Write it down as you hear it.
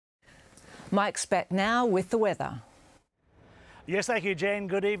Mike's back now with the weather. Yes, thank you, Jen.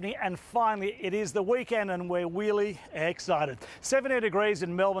 Good evening. And finally, it is the weekend and we're really excited. 17 degrees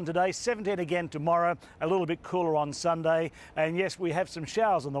in Melbourne today, 17 again tomorrow, a little bit cooler on Sunday. And yes, we have some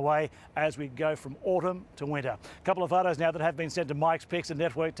showers on the way as we go from autumn to winter. A couple of photos now that have been sent to Mike's Pics at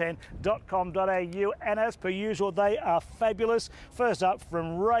network10.com.au. And as per usual, they are fabulous. First up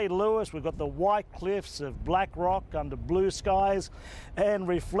from Ray Lewis, we've got the white cliffs of Black Rock under blue skies. And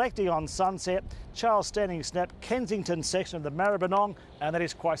reflecting on sunset, Charles Standing Snap, Kensington section of the Maribyrnong, and that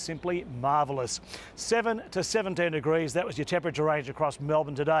is quite simply marvellous. 7 to 17 degrees, that was your temperature range across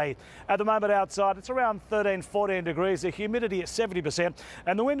Melbourne today. At the moment outside, it's around 13, 14 degrees, the humidity at 70%,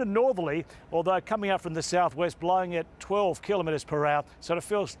 and the wind northerly, although coming up from the southwest, blowing at 12 kilometres per hour, so it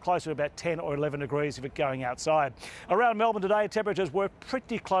feels closer to about 10 or 11 degrees if it's going outside. Around Melbourne today, temperatures were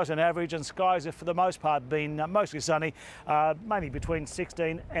pretty close on average, and skies have for the most part been mostly sunny, mainly between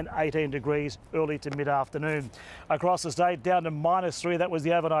 16 and 18 degrees early to mid-afternoon. Across the state, down to -3, that was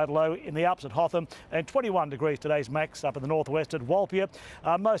the overnight low in the Alps at Hotham, and 21 degrees today's max up in the northwest at Walpia.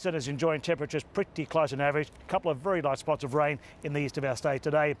 Most centres enjoying temperatures pretty close on average. A couple of very light spots of rain in the east of our state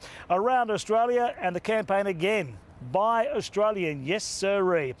today. Around Australia and the campaign again. By Australian, yes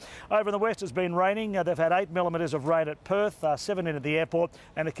sirree. Over in the west it's been raining. They've had 8 millimetres of rain at Perth, 7 in at the airport,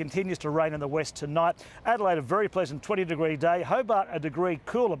 and it continues to rain in the west tonight. Adelaide a very pleasant 20-degree day. Hobart a degree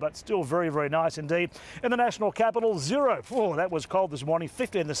cooler, but still very, very nice indeed. In the national capital, 0. Oh, that was cold this morning.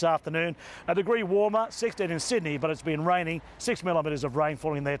 15 this afternoon. A degree warmer, 16 in Sydney, but it's been raining. 6 millimetres of rain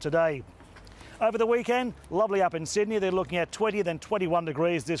falling there today. Over the weekend, lovely up in Sydney. They're looking at 20, then 21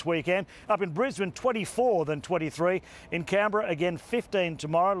 degrees this weekend. Up in Brisbane, 24, then 23. In Canberra, again, 15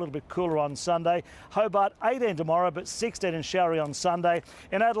 tomorrow, a little bit cooler on Sunday. Hobart, 18 tomorrow, but 16 and showery on Sunday.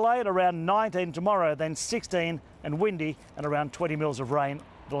 In Adelaide, around 19 tomorrow, then 16 and windy, and around 20 mils of rain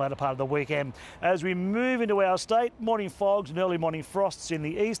the latter part of the weekend. As we move into our state, morning fogs and early morning frosts in the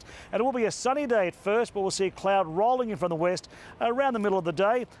east, and it will be a sunny day at first, but we'll see cloud rolling in from the west around the middle of the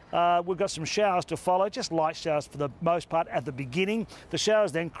day. We've got some showers to follow, just light showers for the most part at the beginning. The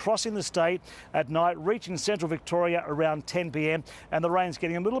showers then crossing the state at night, reaching central Victoria around 10 p.m, and the rain's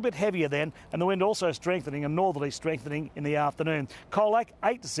getting a little bit heavier then, and the wind also strengthening and northerly strengthening in the afternoon. Colac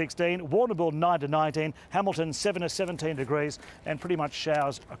 8 to 16, Warrnambool 9 to 19, Hamilton 7 to 17 degrees, and pretty much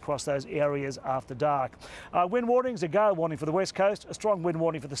showers across those areas after dark. Wind warnings, a gale warning for the west coast, a strong wind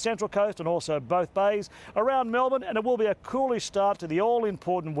warning for the central coast and also both bays around Melbourne, and it will be a coolish start to the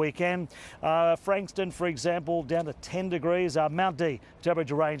all-important weekend. Frankston, for example, down to 10 degrees. Mount D,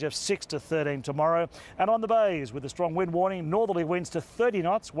 temperature range of 6 to 13 tomorrow. And on the bays, with a strong wind warning, northerly winds to 30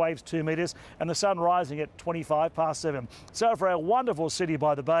 knots, waves 2 metres, and the sun rising at 25 past 7. So for our wonderful city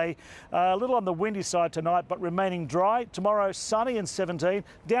by the bay, a little on the windy side tonight, but remaining dry. Tomorrow, sunny and 17.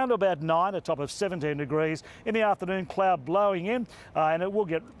 Down to about 9, a top of 17 degrees. In the afternoon, cloud blowing in, and it will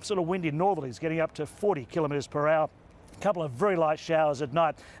get sort of windy northerlies, getting up to 40 kilometres per hour. A couple of very light showers at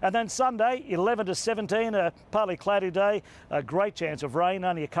night. And then Sunday, 11 to 17, a partly cloudy day, a great chance of rain,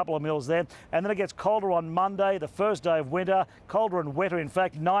 only a couple of mils then. And then it gets colder on Monday, the first day of winter, colder and wetter, in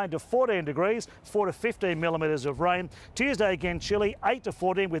fact, 9 to 14 degrees, 4 to 15 millimetres of rain. Tuesday again chilly, 8 to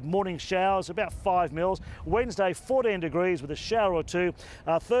 14 with morning showers, about 5 mils. Wednesday, 14 degrees with a shower or two.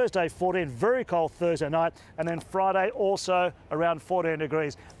 Thursday, 14, very cold Thursday night. And then Friday also around 14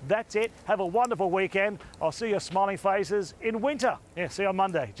 degrees. That's it. Have a wonderful weekend. I'll see your smiling faces in winter. Yeah, see you on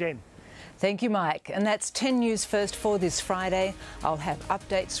Monday. Jen. Thank you, Mike. And that's 10 News First for this Friday. I'll have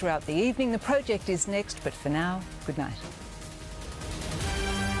updates throughout the evening. The project is next, but for now, good night.